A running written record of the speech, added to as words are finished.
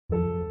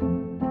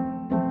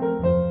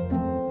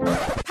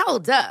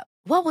Hold up.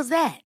 What was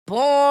that?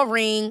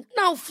 Boring.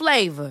 No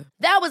flavor.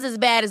 That was as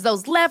bad as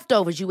those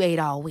leftovers you ate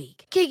all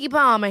week. Keke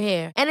Palmer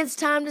here, and it's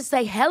time to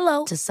say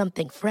hello to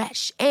something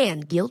fresh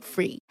and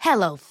guilt-free.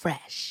 Hello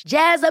Fresh.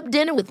 Jazz up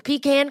dinner with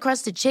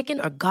pecan-crusted chicken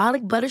or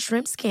garlic butter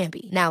shrimp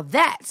scampi. Now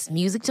that's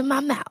music to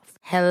my mouth.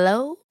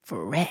 Hello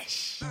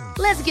Fresh.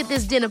 Let's get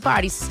this dinner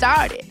party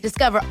started.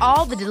 Discover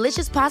all the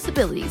delicious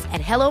possibilities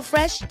at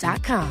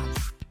hellofresh.com.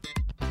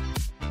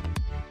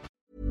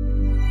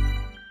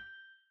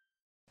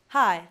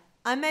 Hi,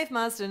 I'm Maeve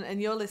Marsden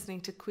and you're listening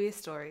to Queer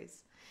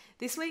Stories.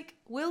 This week,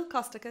 Will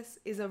Kostakis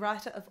is a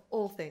writer of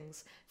all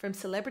things, from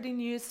celebrity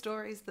news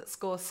stories that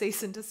score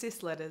cease and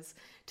desist letters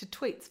to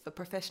tweets for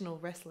professional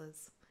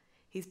wrestlers.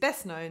 He's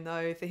best known,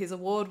 though, for his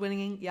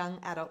award-winning young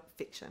adult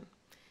fiction.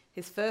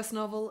 His first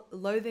novel,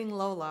 Loathing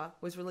Lola,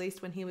 was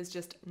released when he was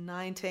just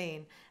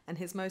 19, and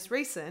his most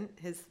recent,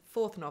 his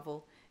fourth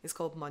novel, is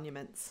called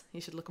Monuments.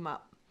 You should look him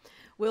up.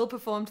 Will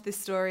performed this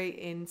story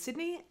in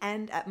Sydney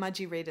and at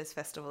Mudgee Readers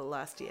Festival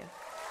last year.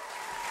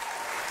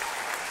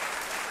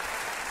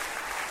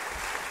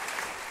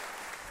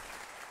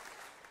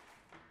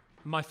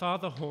 My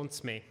father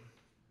haunts me.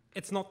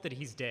 It's not that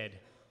he's dead.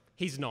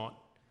 He's not.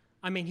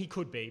 I mean, he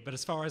could be, but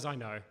as far as I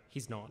know,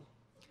 he's not.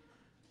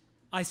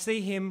 I see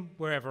him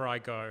wherever I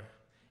go,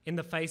 in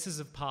the faces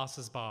of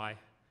passers-by,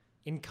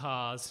 in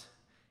cars.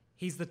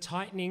 He's the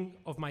tightening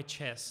of my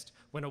chest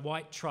when a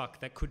white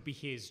truck that could be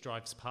his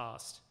drives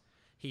past.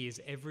 He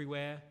is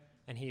everywhere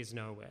and he is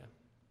nowhere.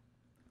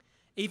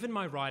 Even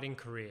my writing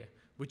career,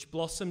 which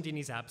blossomed in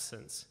his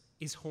absence,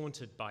 is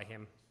haunted by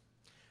him.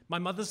 My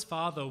mother's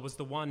father was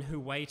the one who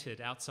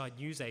waited outside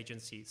news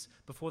agencies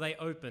before they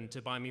opened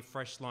to buy me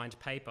fresh-lined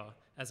paper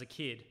as a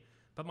kid,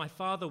 but my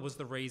father was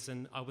the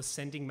reason I was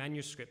sending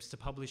manuscripts to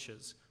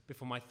publishers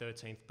before my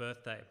 13th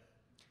birthday.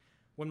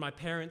 When my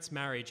parents'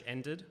 marriage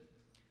ended,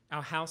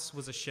 our house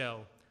was a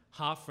shell,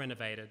 half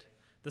renovated.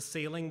 The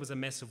ceiling was a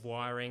mess of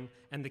wiring,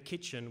 and the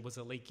kitchen was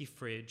a leaky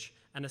fridge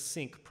and a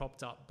sink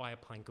propped up by a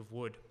plank of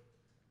wood.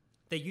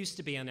 There used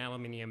to be an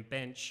aluminium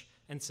bench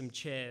and some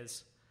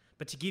chairs,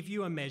 but to give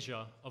you a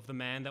measure of the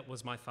man that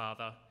was my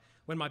father,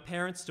 when my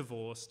parents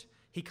divorced,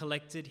 he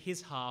collected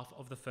his half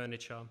of the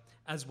furniture,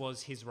 as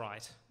was his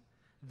right.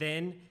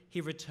 Then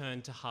he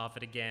returned to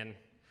Harvard again,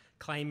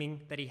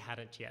 claiming that he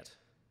hadn't yet.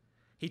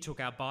 He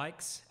took our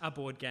bikes, our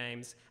board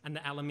games, and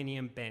the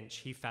aluminium bench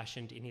he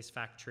fashioned in his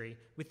factory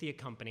with the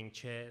accompanying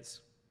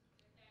chairs.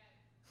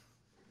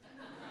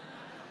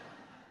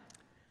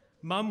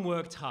 Mum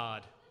worked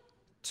hard,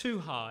 too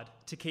hard,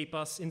 to keep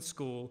us in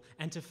school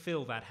and to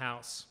fill that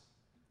house.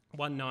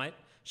 One night,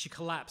 she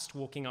collapsed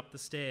walking up the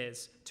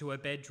stairs to her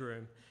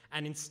bedroom,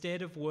 and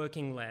instead of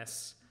working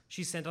less,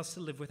 she sent us to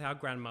live with our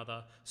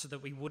grandmother so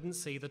that we wouldn't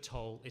see the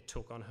toll it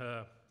took on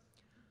her.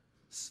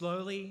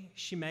 Slowly,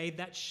 she made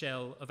that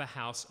shell of a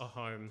house a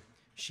home.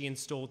 She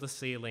installed a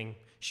ceiling.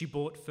 She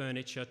bought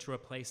furniture to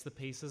replace the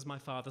pieces my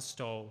father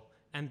stole,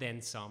 and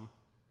then some.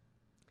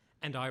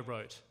 And I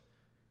wrote.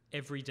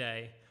 Every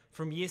day.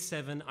 From year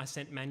 7, I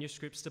sent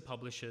manuscripts to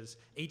publishers,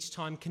 each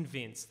time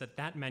convinced that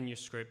that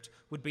manuscript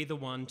would be the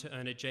one to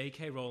earn a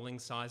J.K.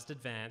 Rowling-sized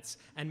advance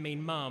and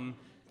mean Mum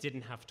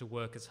didn't have to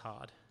work as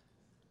hard.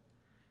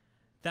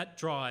 That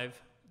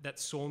drive that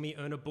saw me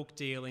earn a book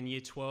deal in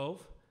year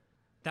 12,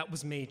 that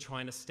was me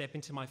trying to step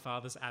into my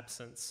father's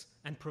absence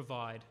and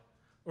provide,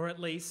 or at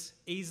least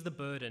ease the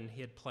burden he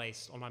had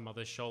placed on my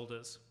mother's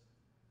shoulders.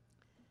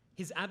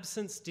 His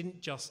absence didn't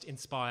just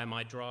inspire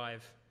my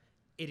drive,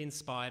 it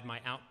inspired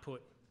my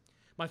output.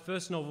 My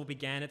first novel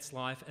began its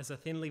life as a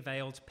thinly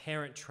veiled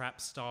Parent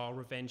Trap-style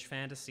revenge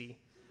fantasy.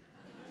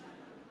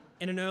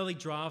 In an early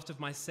draft of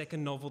my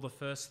second novel, The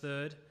First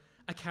Third,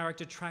 a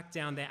character tracked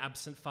down their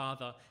absent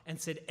father and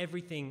said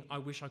everything I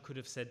wish I could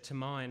have said to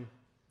mine.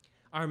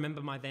 I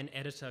remember my then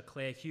editor,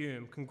 Claire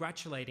Hume,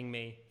 congratulating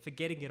me for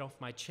getting it off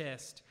my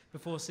chest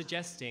before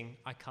suggesting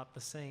I cut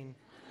the scene.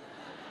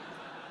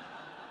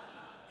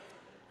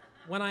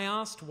 When I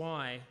asked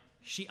why,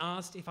 she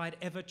asked if I'd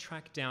ever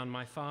tracked down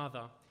my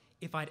father,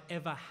 if I'd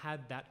ever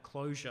had that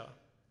closure.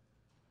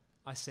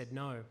 I said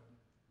no.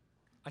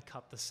 I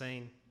cut the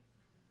scene.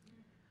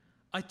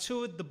 I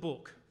toured the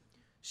book.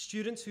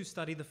 Students who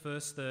study The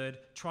First Third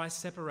try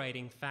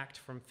separating fact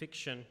from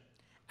fiction.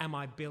 Am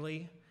I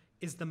Billy?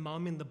 Is the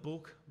mum in the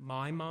book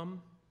my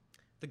mum?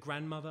 The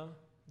grandmother?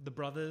 The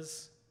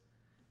brothers?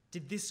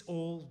 Did this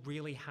all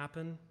really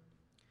happen?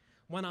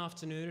 One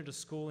afternoon at a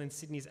school in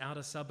Sydney's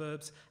outer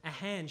suburbs, a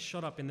hand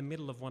shot up in the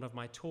middle of one of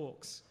my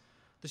talks.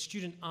 The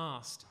student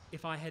asked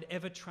if I had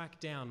ever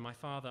tracked down my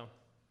father.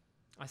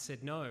 I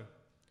said no.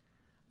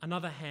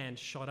 Another hand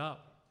shot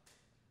up.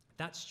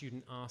 That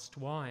student asked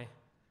why,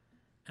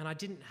 and I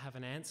didn't have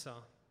an answer.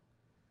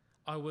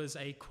 I was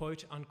a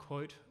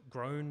quote-unquote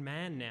grown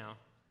man now,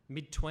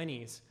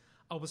 mid-20s.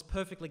 I was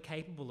perfectly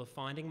capable of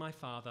finding my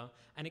father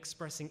and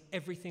expressing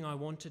everything I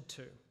wanted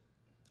to.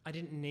 I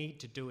didn't need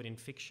to do it in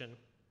fiction.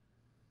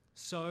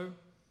 So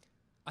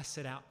I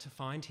set out to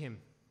find him.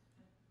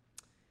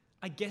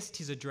 I guessed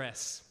his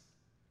address.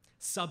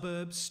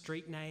 Suburbs,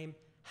 street name,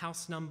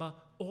 house number,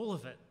 all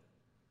of it.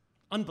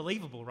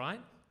 Unbelievable, right?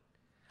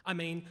 I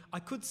mean, I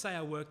could say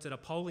I worked at a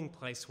polling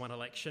place one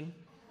election.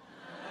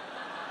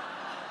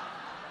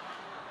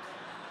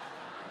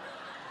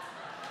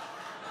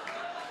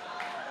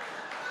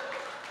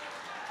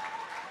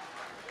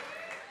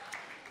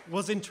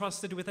 Was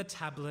entrusted with a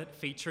tablet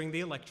featuring the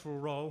electoral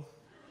roll,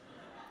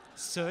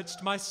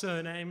 searched my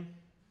surname,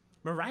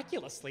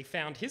 miraculously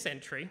found his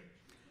entry,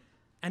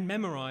 and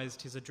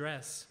memorised his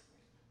address.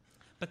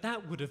 But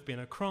that would have been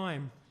a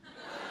crime.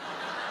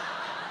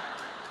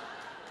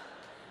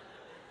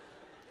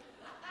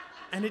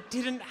 And it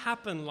didn't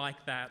happen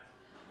like that.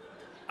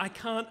 I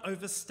can't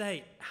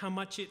overstate how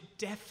much it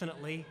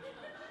definitely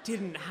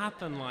didn't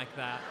happen like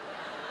that.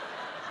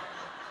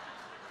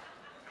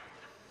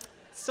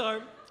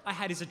 So I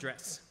had his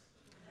address,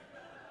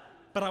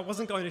 but I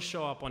wasn't going to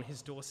show up on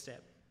his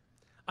doorstep.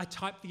 I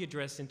typed the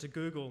address into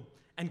Google,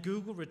 and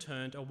Google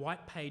returned a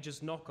White Pages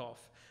knockoff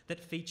that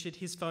featured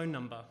his phone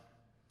number.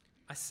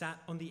 I sat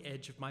on the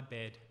edge of my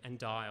bed and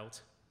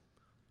dialed.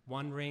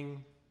 1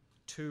 ring,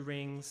 2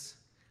 rings.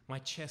 My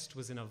chest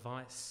was in a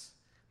vice.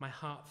 My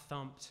heart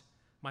thumped.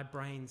 My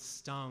brain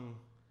stung.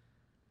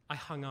 I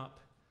hung up,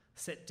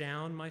 set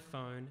down my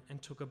phone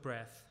and took a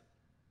breath.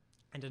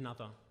 And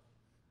another.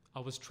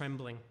 I was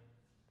trembling.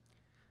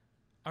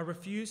 I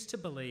refused to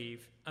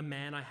believe a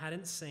man I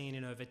hadn't seen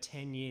in over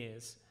 10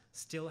 years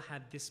still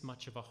had this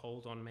much of a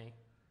hold on me.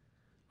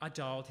 I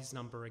dialed his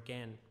number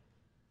again.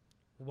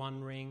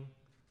 1 ring,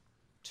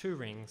 2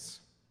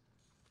 rings.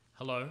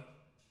 Hello?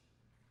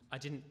 I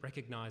didn't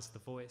recognise the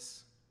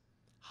voice.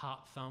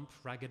 Heart thump,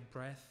 ragged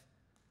breath.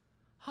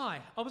 Hi,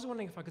 I was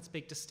wondering if I could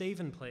speak to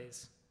Stephen,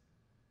 please.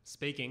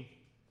 Speaking.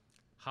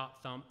 Heart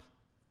thump,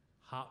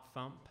 heart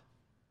thump,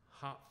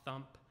 heart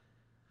thump.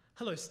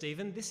 Hello,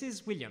 Stephen, this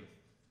is William.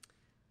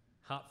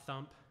 Heart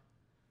thump,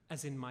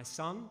 as in my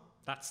son,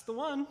 that's the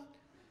one.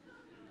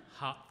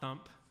 Heart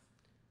thump.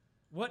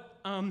 What,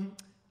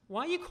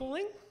 why are you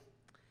calling?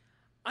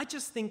 I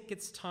just think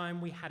it's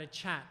time we had a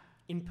chat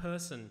in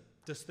person.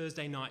 Does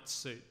Thursday night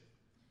suit?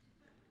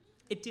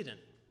 It didn't.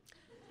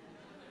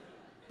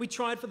 We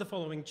tried for the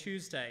following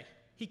Tuesday.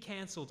 He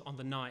cancelled on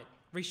the night,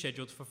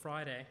 rescheduled for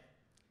Friday.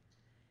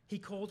 He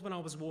called when I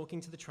was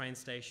walking to the train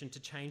station to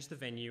change the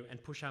venue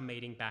and push our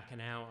meeting back an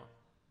hour.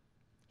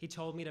 He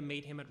told me to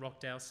meet him at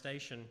Rockdale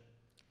Station.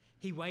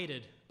 He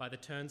waited by the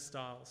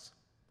turnstiles.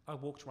 I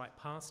walked right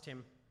past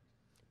him,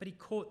 but he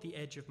caught the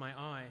edge of my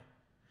eye.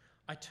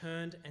 I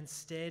turned and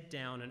stared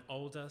down an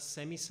older,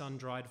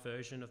 semi-sun-dried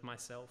version of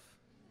myself.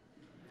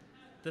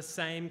 The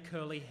same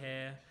curly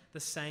hair, the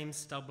same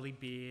stubbly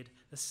beard,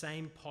 the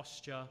same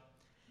posture.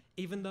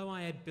 Even though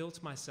I had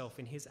built myself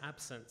in his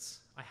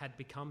absence, I had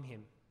become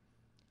him.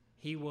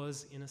 He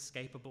was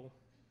inescapable.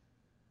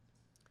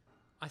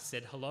 I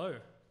said hello.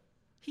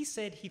 He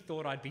said he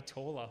thought I'd be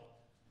taller.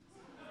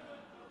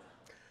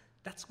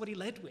 That's what he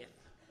led with.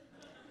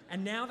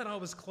 And now that I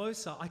was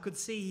closer, I could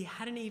see he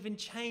hadn't even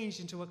changed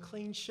into a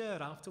clean shirt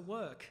after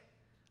work.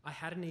 I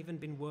hadn't even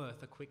been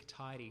worth a quick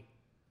tidy.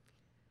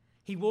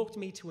 He walked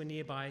me to a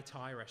nearby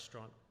Thai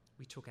restaurant.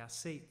 We took our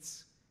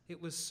seats.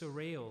 It was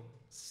surreal,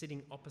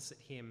 sitting opposite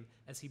him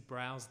as he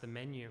browsed the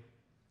menu.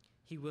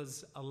 He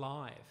was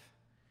alive.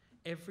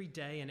 Every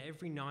day and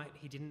every night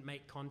he didn't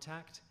make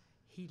contact,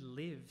 he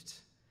lived.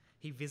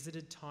 He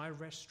visited Thai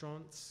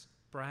restaurants,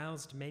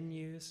 browsed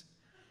menus.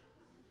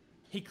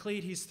 He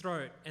cleared his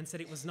throat and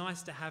said it was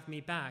nice to have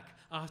me back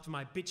after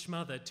my bitch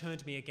mother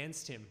turned me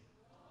against him.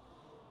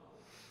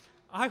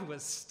 I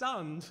was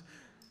stunned.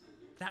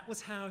 That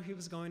was how he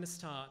was going to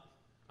start.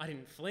 I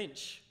didn't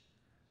flinch.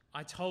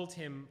 I told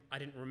him I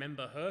didn't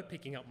remember her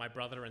picking up my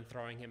brother and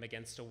throwing him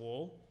against a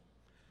wall.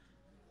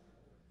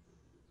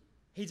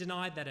 He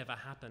denied that ever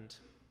happened,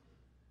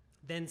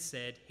 then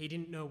said he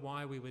didn't know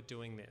why we were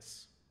doing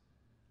this.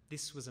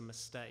 This was a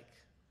mistake.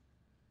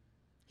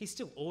 He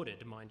still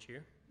ordered, mind you.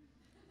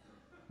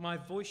 My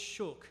voice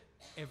shook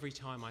every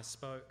time I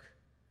spoke.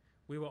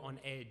 We were on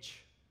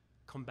edge,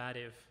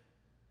 combative.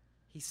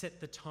 He set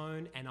the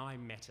tone and I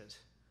met it.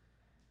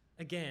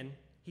 Again,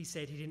 he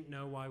said he didn't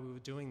know why we were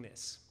doing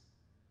this.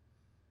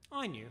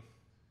 I knew.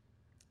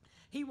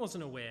 He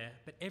wasn't aware,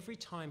 but every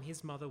time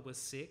his mother was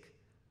sick,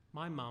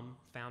 my mum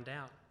found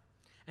out,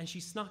 and she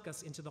snuck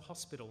us into the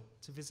hospital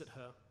to visit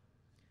her.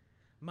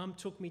 Mum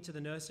took me to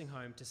the nursing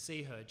home to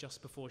see her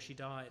just before she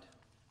died.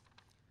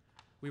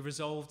 We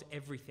resolved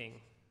everything.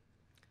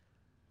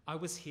 I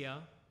was here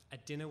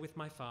at dinner with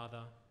my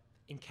father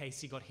in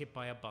case he got hit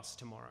by a bus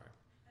tomorrow,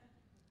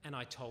 and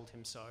I told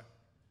him so.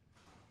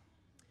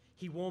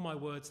 He wore my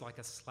words like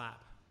a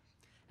slap,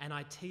 and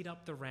I teed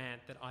up the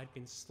rant that I'd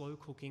been slow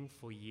cooking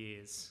for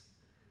years.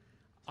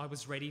 I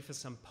was ready for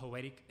some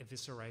poetic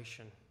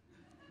evisceration.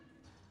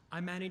 I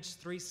managed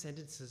 3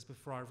 sentences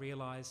before I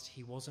realised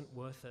he wasn't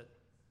worth it.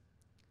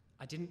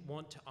 I didn't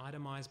want to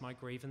itemise my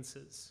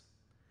grievances,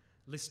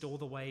 list all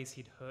the ways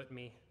he'd hurt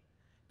me,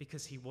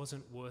 because he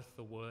wasn't worth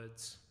the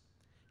words.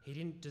 He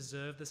didn't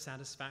deserve the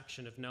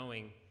satisfaction of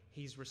knowing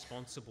he's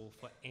responsible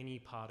for any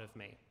part of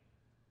me.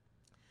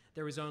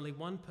 There is only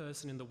one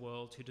person in the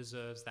world who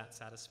deserves that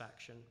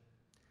satisfaction,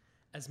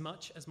 As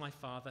much as my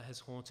father has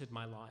haunted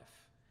my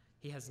life,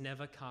 he has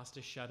never cast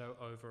a shadow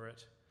over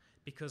it,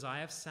 because I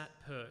have sat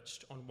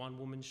perched on one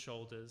woman's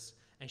shoulders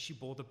and she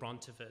bore the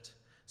brunt of it,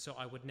 so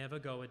I would never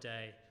go a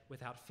day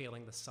without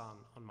feeling the sun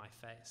on my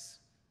face.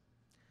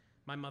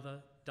 My mother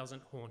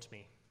doesn't haunt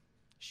me.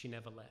 She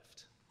never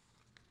left.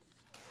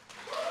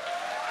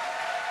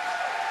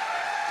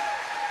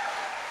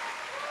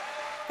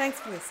 Thanks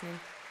for listening.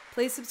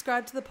 Please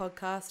subscribe to the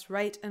podcast,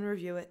 rate and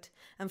review it,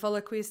 and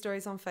follow Queer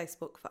Stories on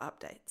Facebook for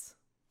updates.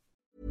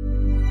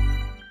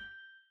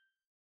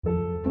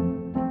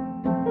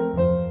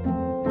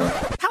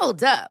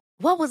 Hold up.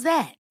 What was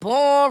that?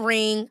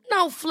 Boring.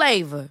 No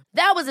flavor.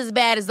 That was as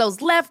bad as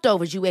those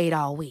leftovers you ate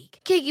all week.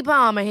 Keke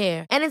Palmer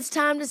here, and it's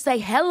time to say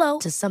hello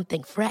to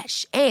something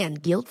fresh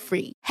and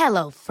guilt-free.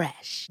 Hello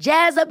Fresh.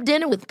 Jazz up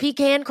dinner with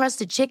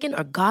pecan-crusted chicken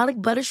or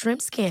garlic butter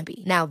shrimp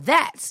scampi. Now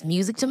that's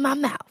music to my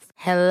mouth.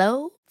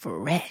 Hello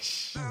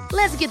Fresh.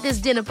 Let's get this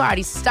dinner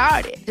party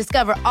started.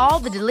 Discover all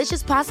the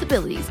delicious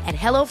possibilities at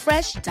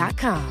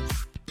HelloFresh.com.